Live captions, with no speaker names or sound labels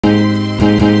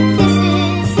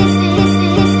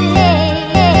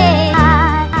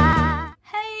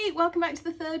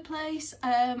third place,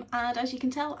 and as you can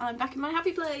tell, I'm back in my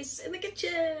happy place in the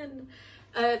kitchen.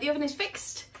 The oven is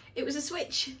fixed. It was a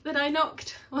switch that I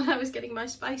knocked when I was getting my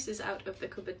spices out of the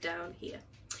cupboard down here.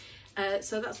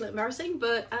 So that's a little embarrassing,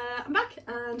 but I'm back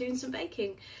and doing some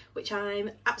baking, which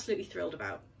I'm absolutely thrilled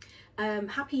about.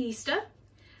 Happy Easter.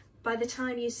 By the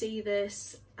time you see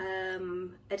this,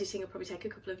 editing will probably take a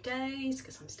couple of days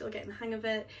because I'm still getting the hang of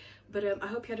it, but I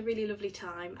hope you had a really lovely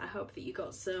time. I hope that you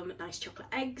got some nice chocolate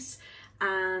eggs,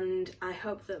 and I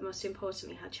hope that most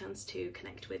importantly you had a chance to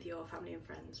connect with your family and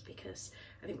friends, because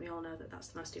I think we all know that that's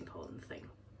the most important thing.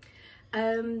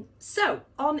 So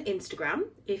on Instagram,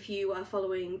 if you are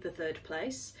following the third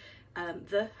place,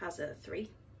 the has a 3,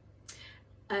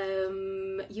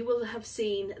 you will have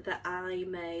seen that I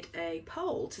made a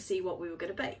poll to see what we were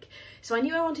going to bake. So I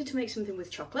knew I wanted to make something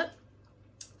with chocolate.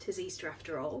 'Tis Easter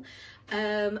after all.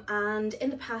 And in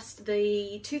the past,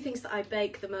 the 2 things that I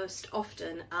bake the most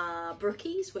often are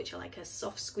brookies, which are like a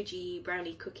soft squidgy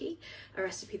brownie cookie, a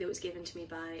recipe that was given to me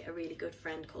by a really good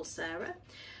friend called Sarah,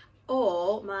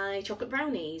 or my chocolate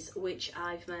brownies, which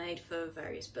I've made for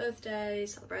various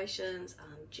birthdays, celebrations,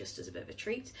 and just as a bit of a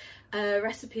treat. A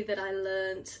recipe that I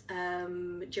learnt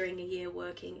during a year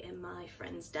working in my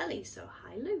friend's deli, so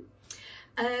hi Lou.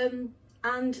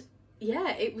 And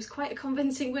yeah, it was quite a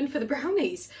convincing win for the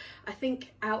brownies. I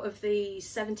think out of the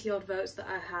 70 odd votes that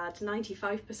I had,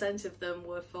 95% of them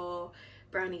were for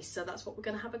brownies, so that's what we're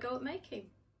going to have a go at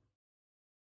making.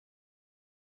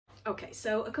 Okay,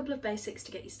 so a couple of basics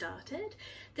to get you started.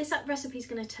 This recipe is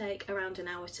going to take around an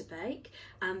hour to bake,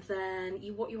 and then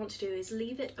what you want to do is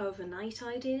leave it overnight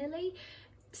ideally,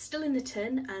 still in the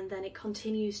tin, and then it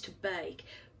continues to bake.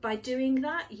 By doing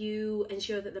that, you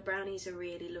ensure that the brownies are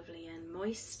really lovely and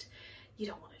moist. You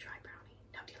don't want a dry brownie,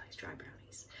 nobody likes dry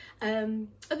brownies.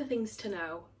 Other things to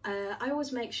know, I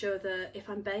always make sure that if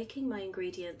I'm baking, my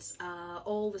ingredients are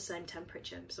all the same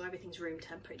temperature, so everything's room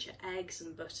temperature, eggs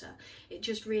and butter. It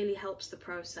just really helps the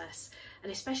process,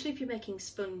 and especially if you're making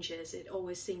sponges, it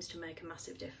always seems to make a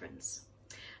massive difference.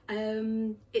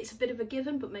 It's a bit of a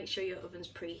given, but make sure your oven's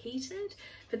preheated.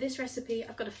 For this recipe,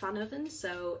 I've got a fan oven,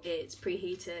 so it's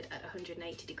preheated at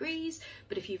 180 degrees,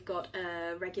 but if you've got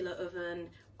a regular oven,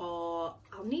 or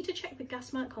I'll need to check the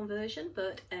gas mark conversion,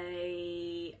 but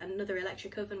another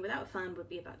electric oven without a fan would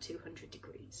be about 200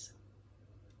 degrees.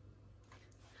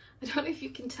 I don't know if you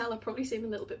can tell, I probably seem a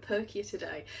little bit perkier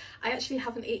today. I actually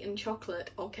haven't eaten chocolate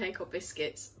or cake or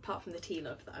biscuits, apart from the tea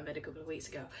loaf that I made a couple of weeks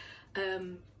ago,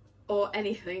 or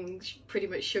anything pretty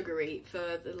much sugary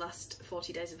for the last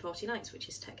 40 days and 40 nights, which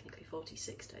is technically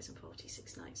 46 days and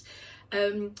 46 nights.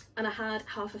 And I had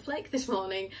half a flake this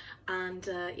morning, and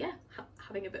yeah,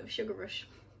 having a bit of a sugar rush.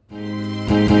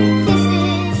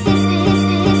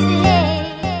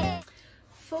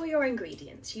 For your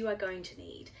ingredients, you are going to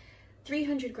need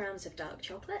 300 grams of dark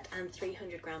chocolate and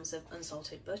 300 grams of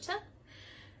unsalted butter,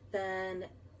 then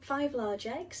 5 large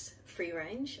eggs, free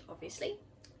range obviously,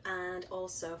 and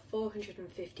also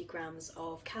 450 grams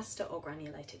of caster or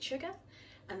granulated sugar,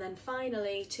 and then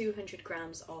finally 200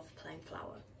 grams of plain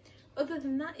flour. Other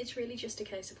than that, it's really just a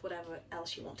case of whatever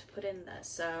else you want to put in there.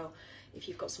 So if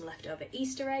you've got some leftover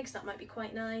Easter eggs, that might be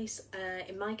quite nice.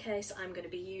 In my case, I'm going to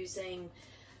be using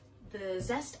the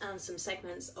zest and some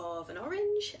segments of an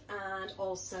orange, and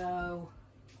also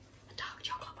a dark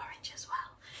chocolate orange as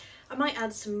well. I might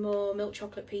add some more milk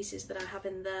chocolate pieces that I have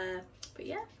in there, but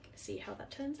yeah, see how that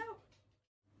turns out.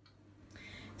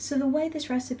 So the way this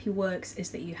recipe works is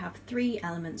that you have 3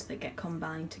 elements that get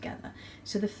combined together.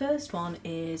 So the first one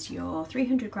is your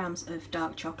 300 grams of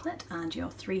dark chocolate and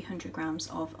your 300 grams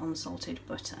of unsalted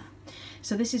butter.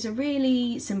 So this is a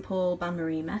really simple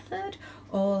bain-marie method.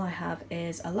 All I have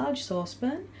is a large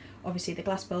saucepan. Obviously the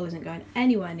glass bowl isn't going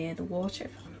anywhere near the water.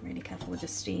 If I'm really careful with the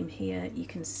steam here, you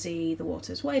can see the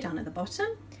water's way down at the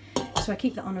bottom. So I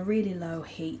keep that on a really low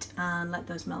heat and let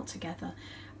those melt together.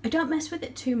 I don't mess with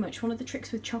it too much. One of the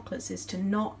tricks with chocolates is to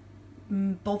not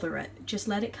bother it, just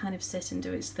let it kind of sit and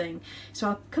do its thing. So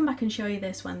I'll come back and show you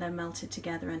this when they're melted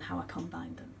together and how I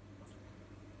combine them.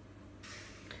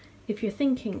 If you're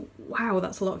thinking, wow,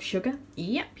 that's a lot of sugar,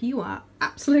 yep, you are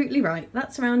absolutely right.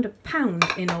 That's around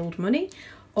 £1 in old money,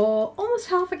 or almost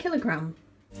half a kilogram.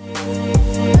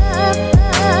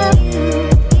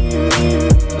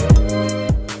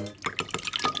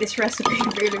 This recipe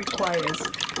really requires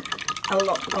a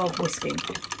lot of whisking.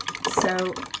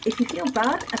 So if you feel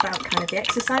bad about kind of the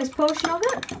exercise portion of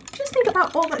it, just think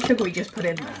about all that sugar we just put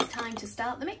in there. It's time to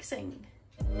start the mixing.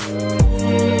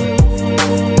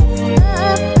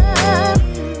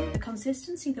 The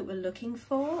consistency that we're looking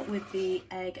for with the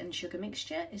egg and sugar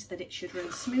mixture is that it should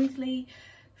run smoothly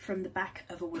from the back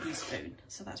of a wooden spoon,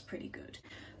 so that's pretty good.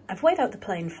 I've weighed out the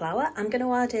plain flour. I'm going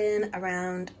to add in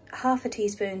around half a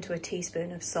teaspoon to a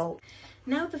teaspoon of salt.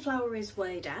 Now the flour is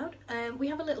weighed out, we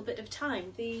have a little bit of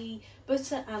time. The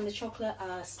butter and the chocolate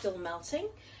are still melting.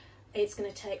 It's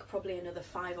going to take probably another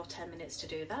 5 or 10 minutes to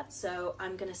do that. So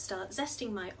I'm going to start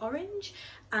zesting my orange,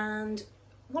 and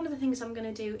one of the things I'm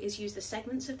going to do is use the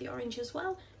segments of the orange as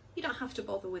well. You don't have to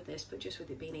bother with this, but just with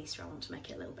it being Easter, I want to make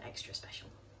it a little bit extra special.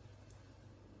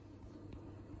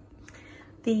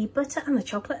 The butter and the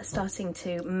chocolate are starting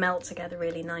to melt together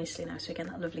really nicely now, so again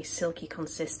that lovely silky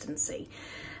consistency.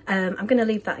 I'm going to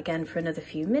leave that again for another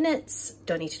few minutes.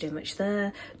 Don't need to do much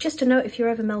there. Just a note, if you're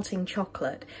ever melting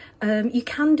chocolate, you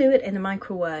can do it in a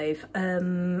microwave.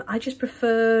 I just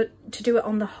prefer to do it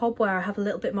on the hob where I have a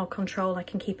little bit more control. I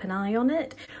can keep an eye on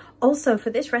it. Also, for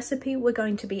this recipe, we're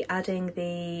going to be adding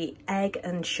the egg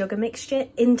and sugar mixture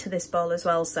into this bowl as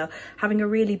well, so having a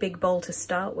really big bowl to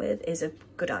start with is a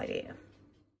good idea.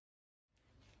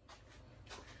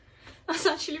 That's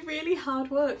actually really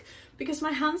hard work because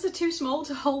my hands are too small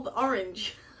to hold the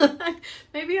orange.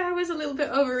 Maybe I was a little bit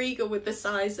overeager with the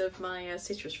size of my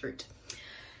citrus fruit.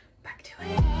 Back to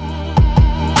it.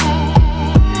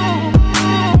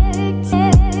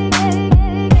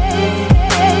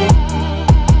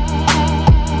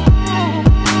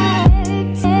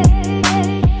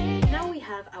 Now we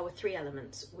have our three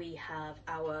elements. We have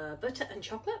our butter and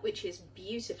chocolate, which is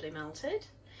beautifully melted.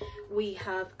 We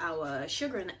have our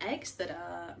sugar and eggs that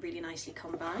are really nicely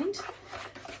combined.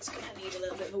 It's going to need a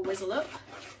little bit of a whizzle up.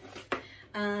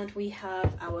 And we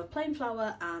have our plain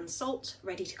flour and salt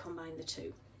ready to combine the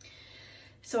two.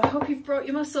 So I hope you've brought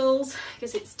your mussels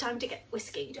because it's time to get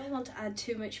whiskey. You don't want to add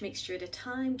too much mixture at a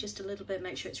time, just a little bit,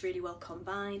 make sure it's really well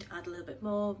combined. Add a little bit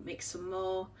more, mix some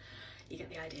more. You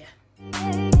get the idea.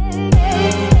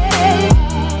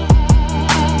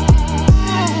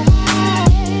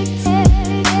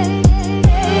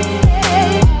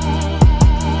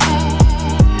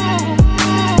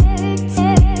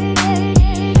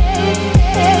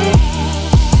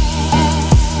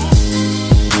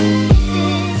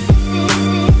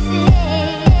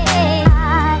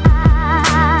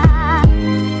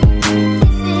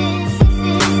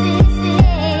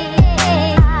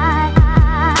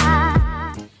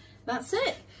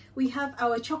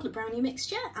 Our chocolate brownie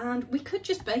mixture, and we could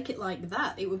just bake it like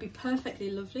that. It would be perfectly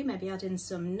lovely. Maybe add in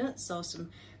some nuts or some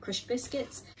crushed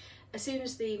biscuits. As soon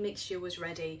as the mixture was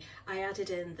ready, I added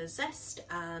in the zest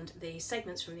and the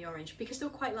segments from the orange. Because they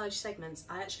were quite large segments,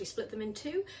 I actually split them in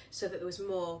two so that there was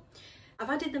more.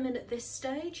 I've added them in at this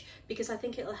stage because I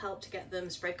think it'll help to get them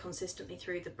spread consistently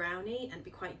through the brownie and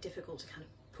be quite difficult to kind of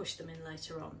push them in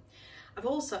later on. I've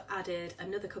also added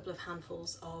another couple of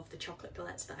handfuls of the chocolate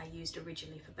galettes that I used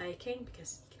originally for baking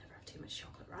because you can never have too much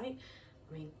chocolate, right?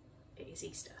 I mean, it is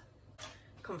Easter.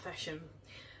 Confession,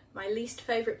 my least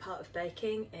favourite part of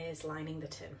baking is lining the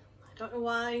tin. I don't know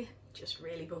why, it just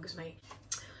really bugs me.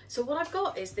 So what I've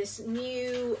got is this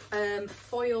new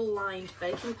foil lined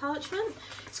baking parchment.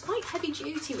 It's quite heavy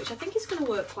duty, which I think is going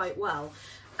to work quite well.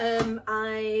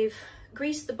 I've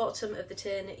greased the bottom of the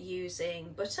tin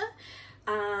using butter,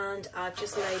 and I've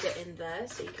just laid it in there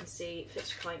so you can see it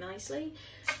fits quite nicely.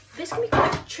 This can be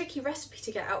quite a tricky recipe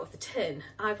to get out of the tin.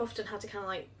 I've often had to kind of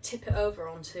like tip it over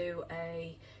onto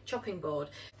a chopping board.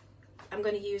 I'm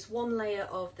going to use one layer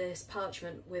of this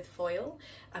parchment with foil.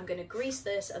 I'm going to grease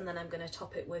this and then I'm going to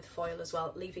top it with foil as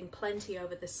well, leaving plenty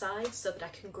over the sides so that I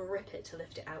can grip it to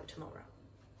lift it out tomorrow.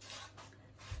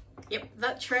 Yep,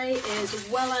 that tray is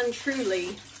well and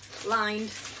truly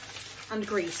lined and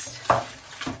greased.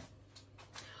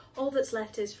 All that's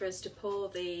left is for us to pour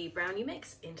the brownie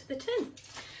mix into the tin.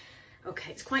 Okay,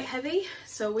 it's quite heavy,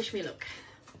 so wish me luck.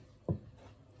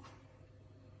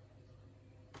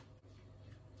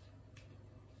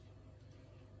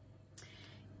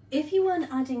 If you weren't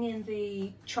adding in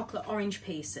the chocolate orange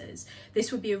pieces,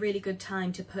 this would be a really good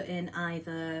time to put in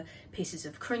either pieces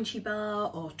of crunchy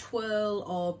bar or twirl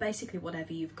or basically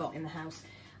whatever you've got in the house.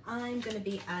 I'm going to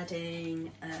be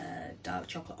adding dark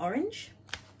chocolate orange.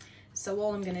 So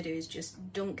all I'm going to do is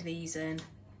just dunk these in,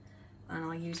 and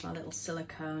I'll use my little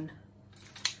silicone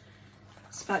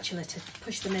spatula to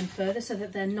push them in further so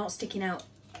that they're not sticking out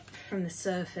from the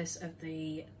surface of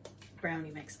the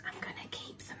brownie mix. I'm going to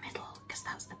keep the middle because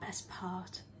that's the best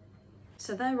part.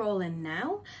 So they're all in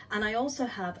now, and I also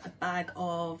have a bag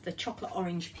of the chocolate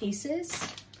orange pieces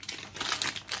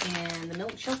and the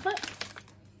milk chocolate.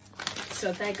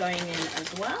 So they're going in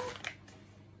as well.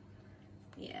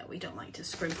 Yeah, we don't like to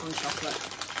scrimp on chocolate.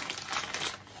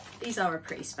 These are a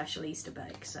pretty special Easter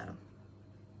bake, so.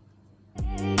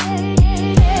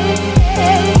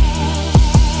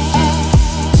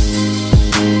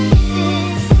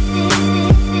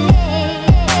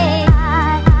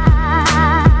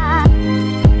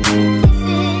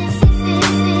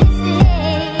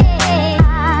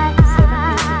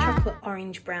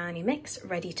 orange brownie mix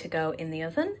ready to go in the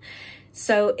oven.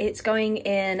 So it's going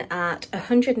in at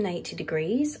 180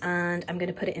 degrees and I'm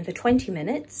going to put it in for 20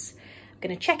 minutes. I'm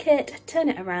going to check it, turn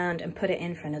it around and put it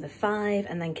in for another 5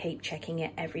 and then keep checking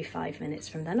it every 5 minutes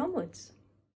from then onwards.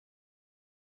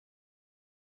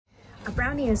 Our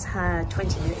brownie has had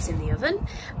 20 minutes in the oven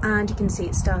and you can see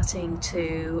it's starting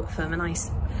to form a nice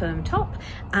firm top,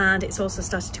 and it's also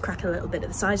started to crack a little bit at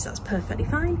the sides. That's perfectly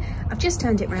fine. I've just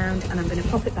turned it round and I'm going to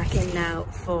pop it back in now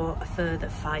for a further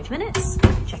 5 minutes.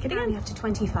 Check it again after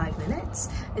 25 minutes.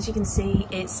 As you can see,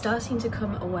 it's starting to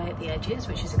come away at the edges,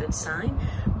 which is a good sign,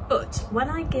 but when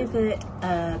I give it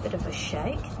a bit of a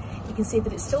shake, you can see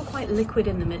that it's still quite liquid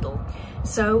in the middle.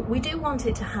 So we do want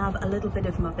it to have a little bit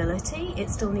of mobility. It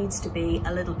still needs to be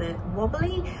a little bit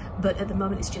wobbly, but at the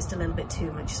moment it's just a little bit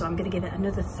too much. So I'm going to give it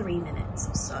another 3 minutes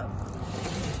or so.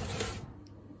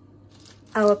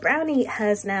 Our brownie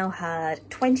has now had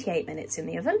 28 minutes in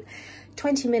the oven,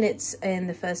 20 minutes in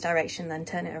the first direction, then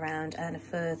turn it around and a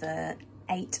further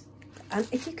 8. And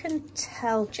if you can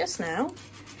tell just now,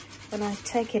 when I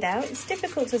take it out, it's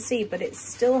difficult to see, but it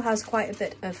still has quite a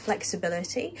bit of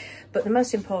flexibility. But the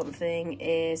most important thing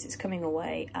is it's coming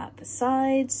away at the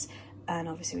sides, and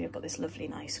obviously we've got this lovely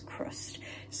nice crust.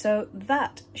 So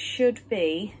that should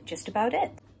be just about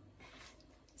it.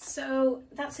 So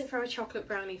that's it for our chocolate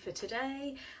brownie for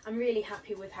today. I'm really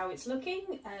happy with how it's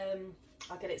looking.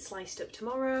 I'll get it sliced up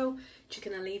tomorrow. Just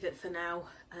gonna leave it for now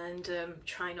and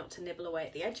try not to nibble away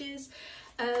at the edges.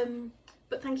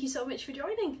 But thank you so much for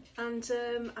joining, and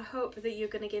I hope that you're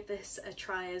going to give this a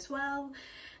try as well.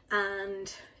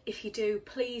 And if you do,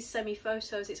 please send me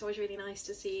photos. It's always really nice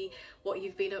to see what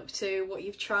you've been up to, what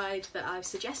you've tried that I've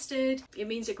suggested. It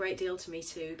means a great deal to me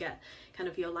to get kind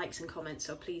of your likes and comments,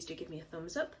 so please do give me a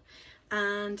thumbs up.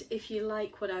 And if you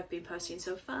like what I've been posting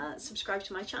so far, subscribe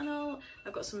to my channel.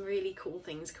 I've got some really cool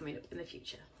things coming up in the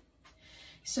future.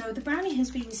 So the brownie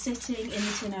has been sitting in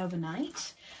the tin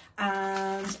overnight,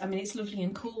 and I mean it's lovely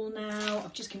and cool now.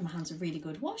 I've just given my hands a really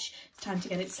good wash. It's time to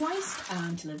get it sliced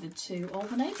and delivered to all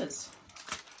the neighbours.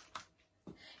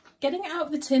 Getting it out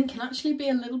of the tin can actually be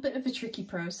a little bit of a tricky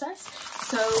process.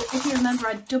 So if you remember,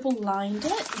 I double lined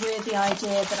it with the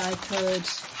idea that I could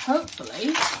hopefully,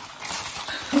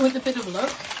 with a bit of luck,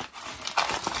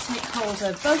 take hold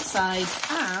of both sides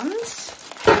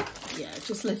and yeah,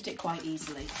 just lift it quite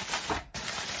easily.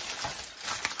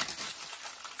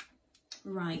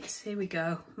 Right, here we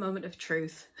go, moment of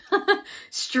truth.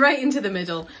 Straight into the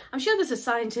middle. I'm sure there's a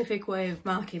scientific way of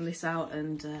marking this out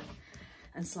and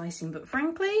slicing, but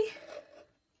frankly,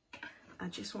 I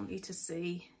just want you to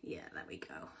see, yeah, there we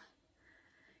go.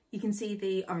 You can see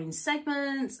the orange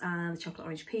segments and the chocolate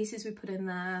orange pieces we put in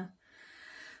there.